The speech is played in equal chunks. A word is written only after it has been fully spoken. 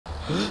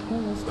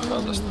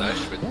found a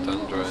stash with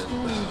Thunder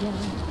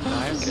and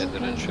Nice.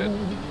 Gator and shit.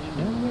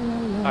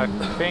 I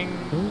think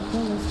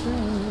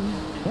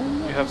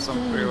you have some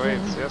free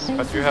weights, yes,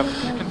 but you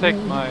can take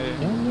my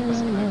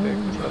designated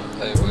instead.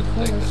 I would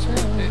take the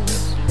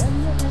spectators.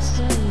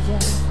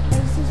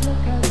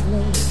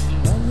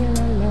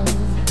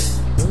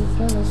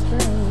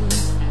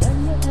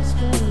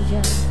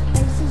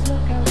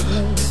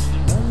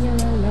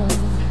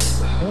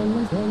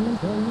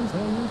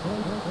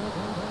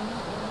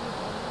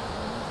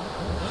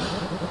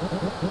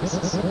 This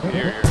is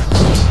superior.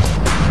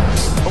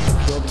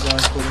 Job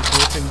guys for the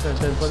grouping to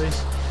everybody.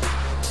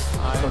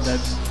 Nice. So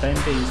that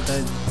Bendy is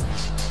dead.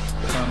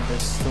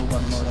 There's still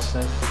one more up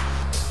there.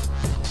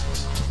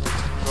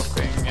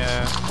 Dropping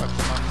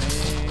weapon on me.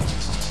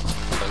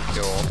 Thank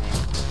you all.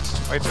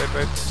 Wait.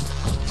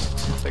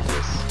 Take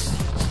this.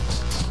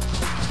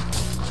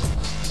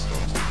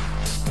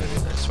 Very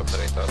nice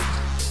operator.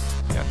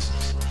 Yes.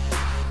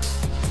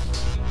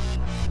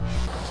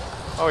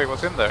 Oh, he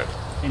was in there.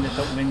 In the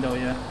top window,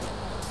 yeah.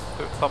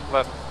 Top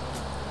left.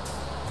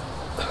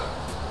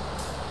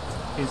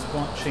 He's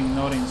watching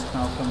Norins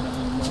now from the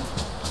window.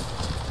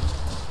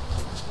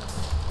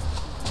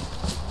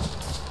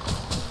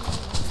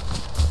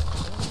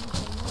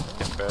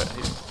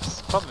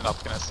 He's probably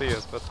not gonna see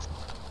us, but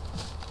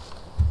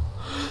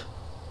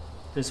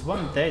There's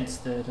one dead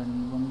there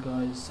and one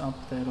guy's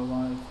up there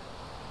alive.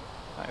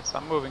 nice.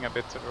 I'm moving a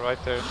bit to the right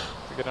there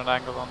to get an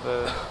angle on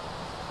the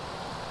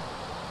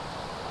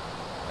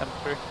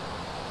entry.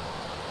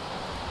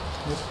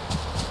 Yep.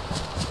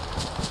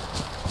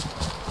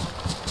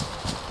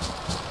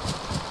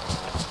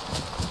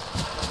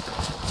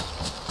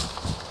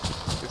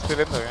 He's still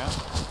in there, yeah?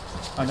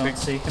 I don't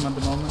see him at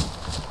the moment.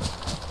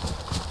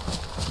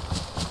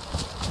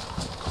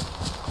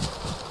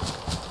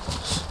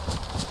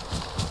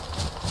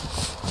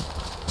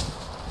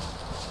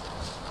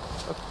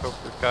 Let's hope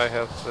this guy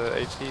has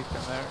 8 teeth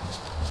in there.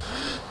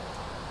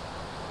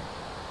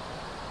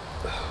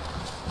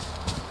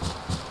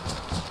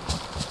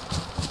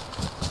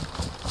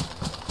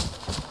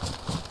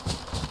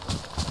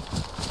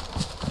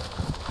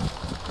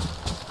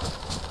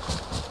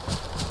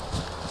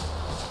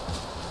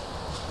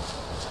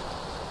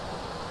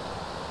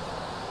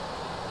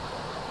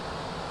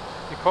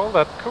 You call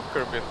that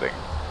cooker building?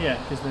 Yeah,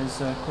 because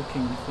there's a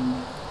cooking thing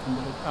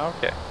under it. Ah,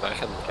 okay. I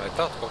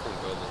thought cooking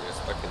building is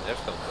fucking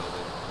airfield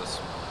building. This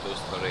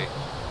 2-story.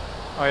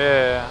 Oh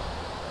yeah.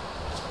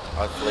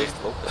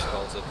 Outplaced Lucas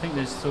calls it. I think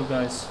there's two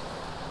guys.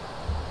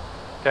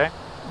 Okay.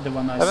 The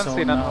one I Haven't saw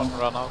seen now. anyone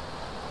run out.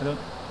 I don't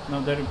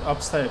know, they're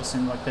upstairs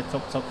in like the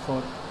top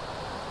floor.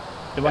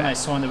 The one I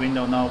saw in the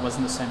window now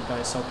wasn't the same guy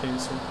I saw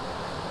previously.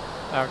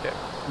 Okay.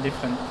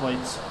 Different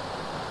plates.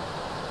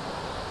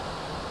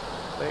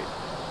 They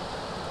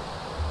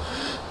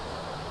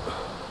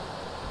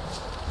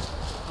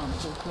I'm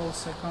too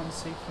close, I can't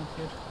see from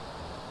here.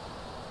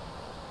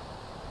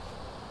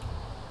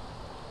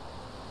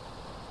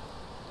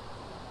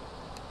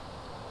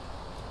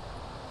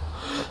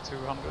 got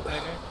 200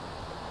 maybe?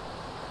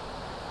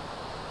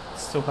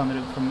 It's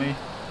 200 from me.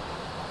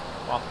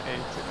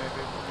 180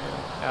 maybe from you.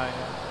 Yeah.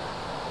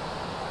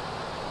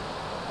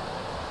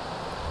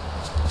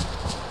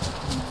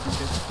 I think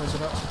it's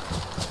further up.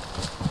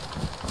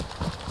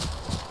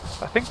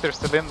 I think they're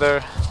still in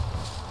there.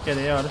 Yeah,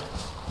 they are.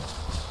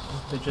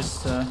 They're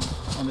just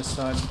on the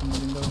side from the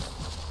window.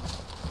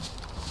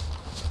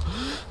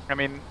 I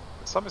mean,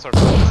 zombies are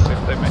close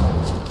if they make.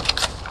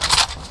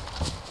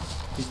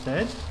 He's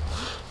dead.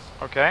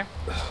 Okay.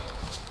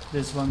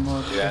 There's one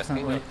more, You asking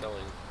definitely. or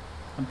telling?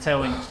 I'm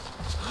telling.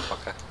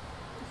 Okay.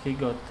 He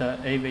got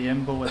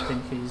AVM bullet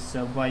in his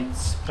white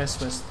press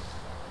vest.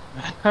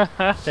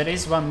 There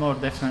is one more,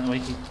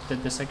 definitely.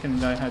 The second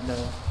guy had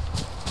a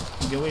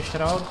ghoulish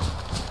shroud.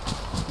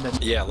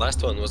 Yeah,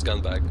 last one was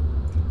gun bag.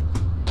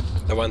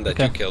 The one that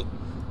Okay. you killed.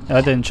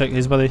 I didn't check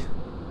his body.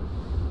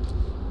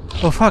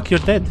 Oh fuck, you're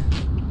dead.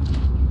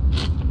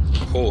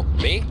 Who?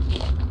 Me?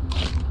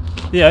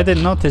 Yeah, I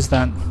didn't notice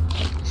that.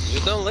 You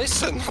don't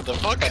listen, what the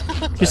fuck?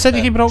 You said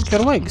he broke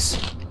your legs.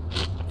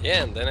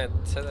 Yeah, and then I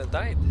said I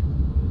died.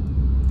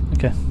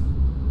 Okay.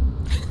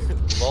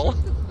 Lol.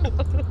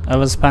 I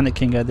was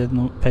panicking, I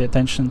didn't pay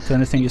attention to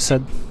anything you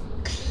said.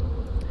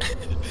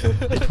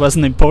 It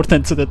wasn't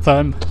important to the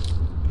time.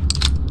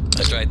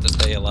 I tried to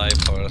stay alive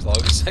for as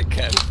long as I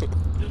can.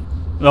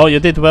 Well, you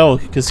did well,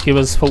 because he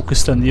was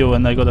focused on you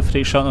and I got a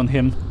free shot on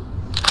him.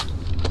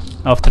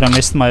 After I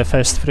missed my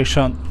first free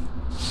shot.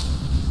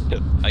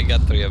 I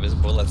got 3 of his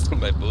bullets in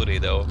my booty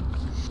though.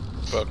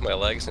 Broke my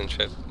legs and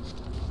shit.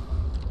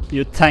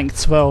 You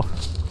tanked well.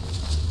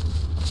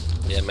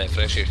 Yeah, my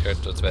freshie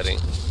shirt was very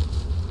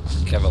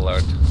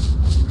cavalier.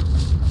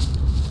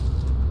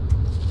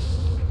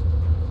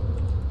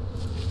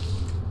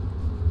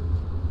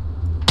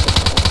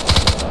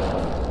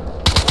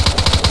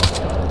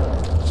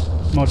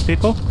 More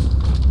people?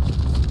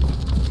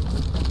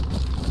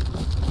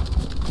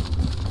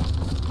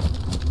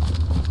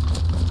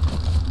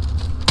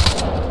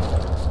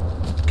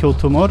 Kill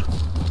 2 more.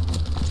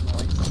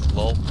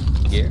 Lol.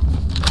 Yeah.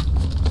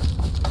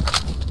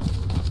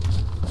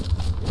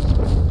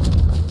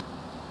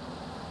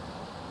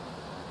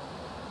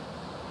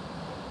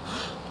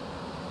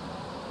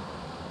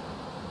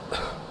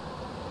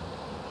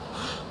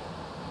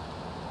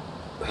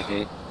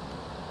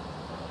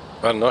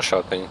 Var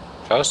nošaut viņu.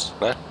 Šaus?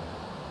 Ne?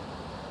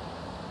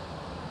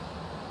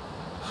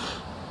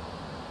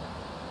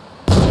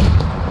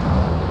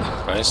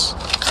 Nice.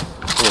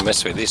 Viņam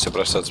SVD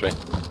saprast tāds bija.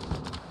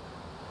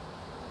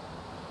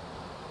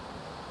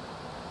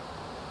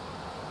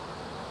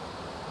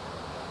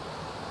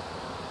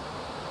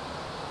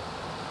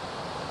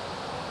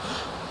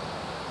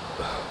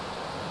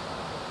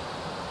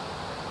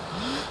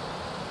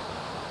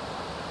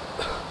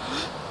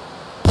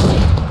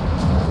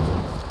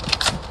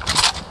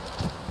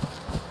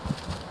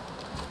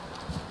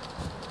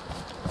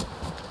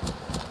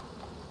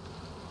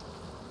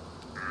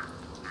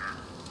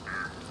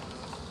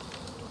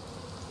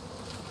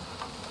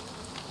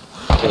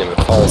 Viņam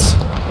ir false.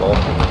 Lol.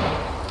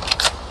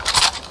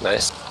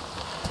 Nice.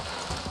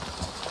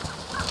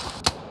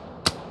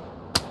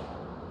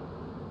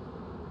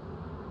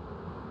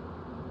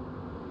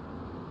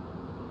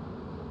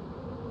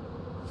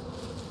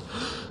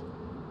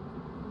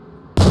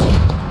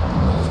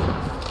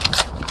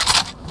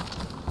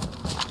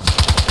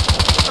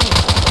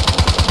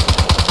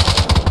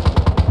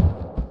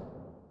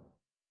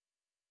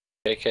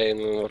 AK in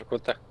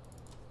Vorkuta.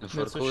 That's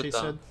what she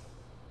said.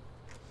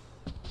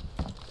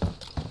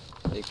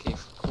 AK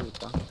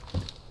Vorkuta.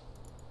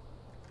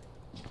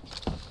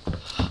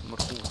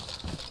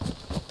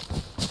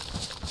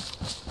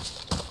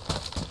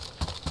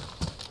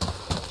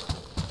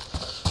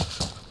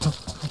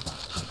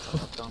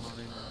 Vorkuta.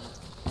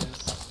 Yes.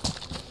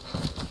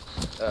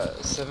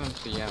 7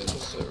 PM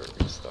server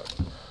restart.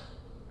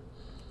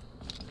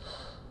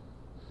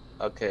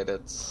 Okay,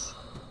 that's...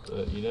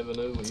 you never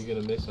know what you're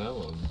gonna miss out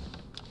on.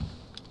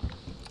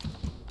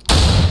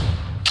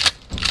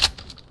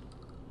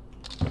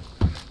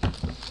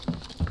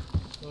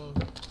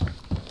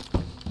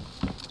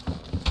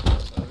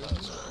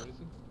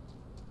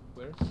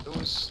 Where? It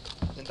was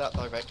in that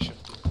direction.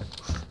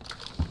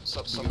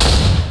 Some.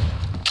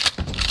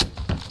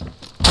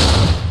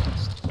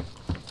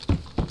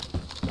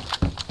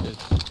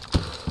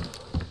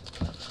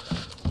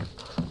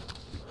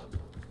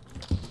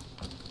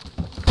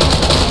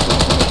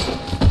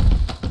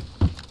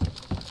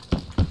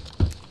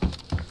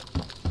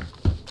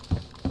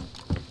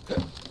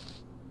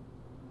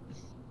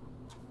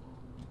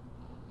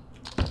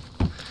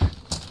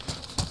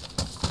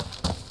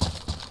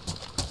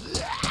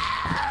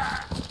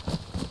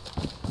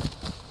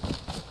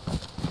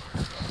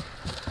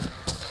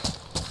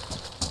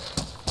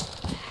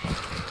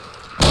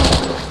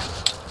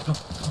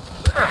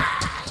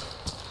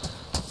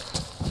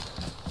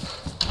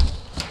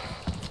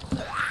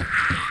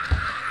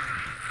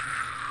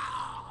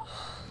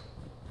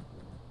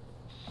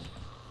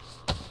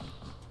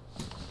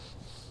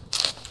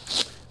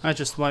 I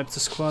just wiped the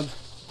squad.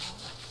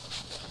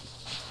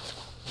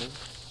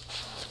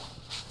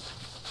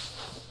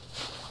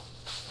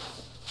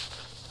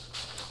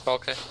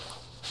 Okay.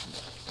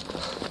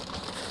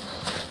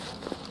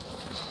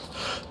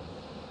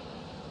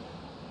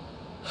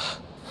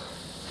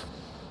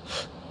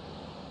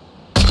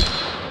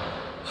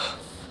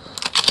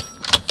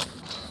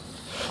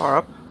 Far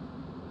up.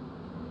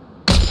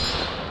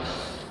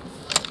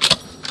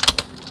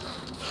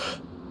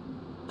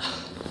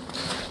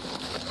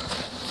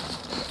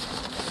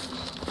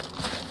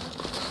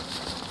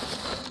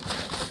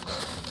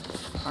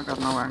 I got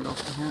no angle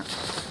from here.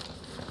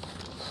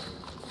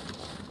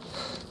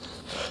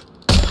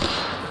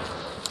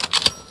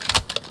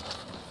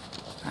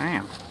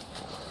 Damn.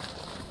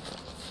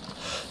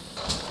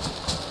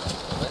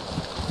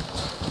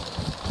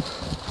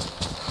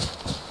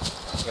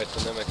 Vai tu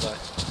nemeklē.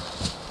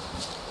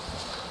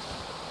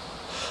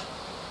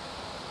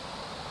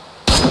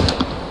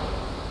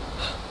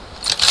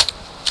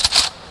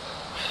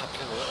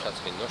 Apvienot kāds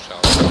viņu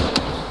nošāva.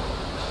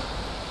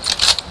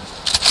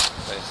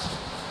 Nice.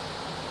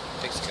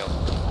 Tiksi galā.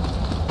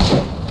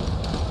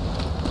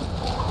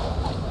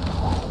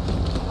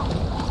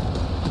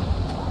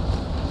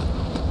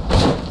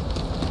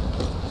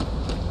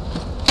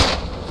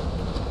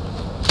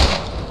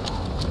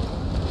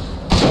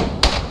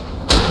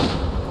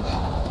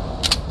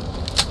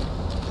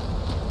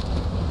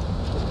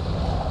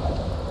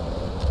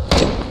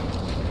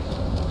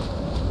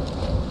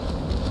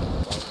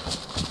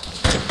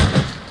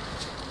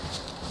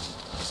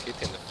 Hit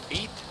in the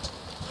feet.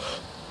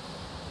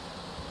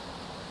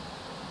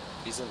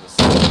 He's in the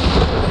center.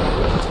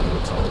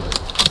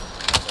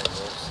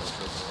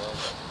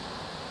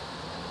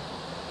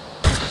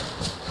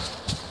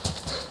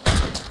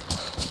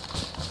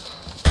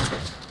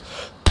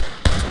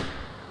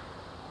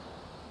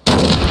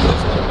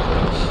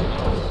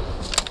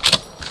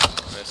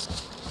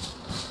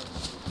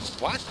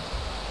 What?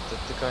 Did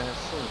the guy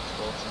have food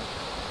also?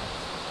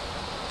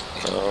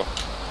 No.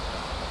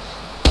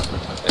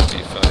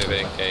 MP5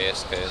 AK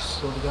SKS.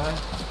 Good guy.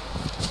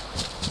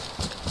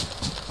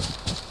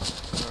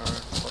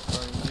 What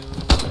are you?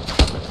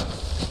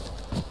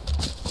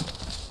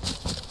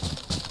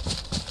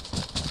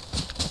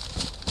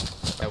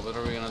 Yeah, what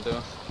are we gonna do?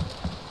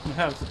 We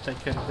have to take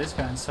care of this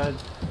guy inside.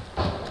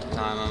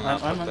 No, I'm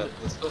fuck on that.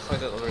 Let's go fight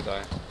that other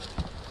guy.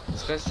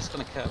 This guy's just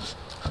gonna camp.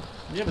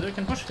 Yeah, but we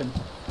can push him.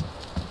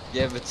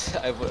 Yeah,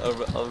 but I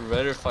would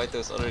rather fight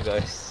those other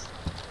guys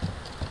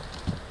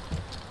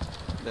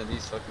than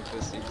these fucking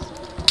pussies.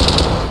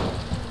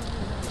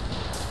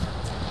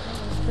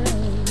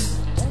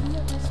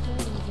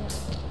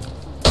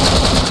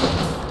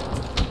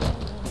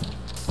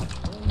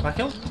 I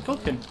killed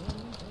him.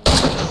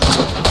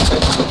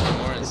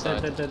 More He's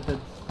inside. dead.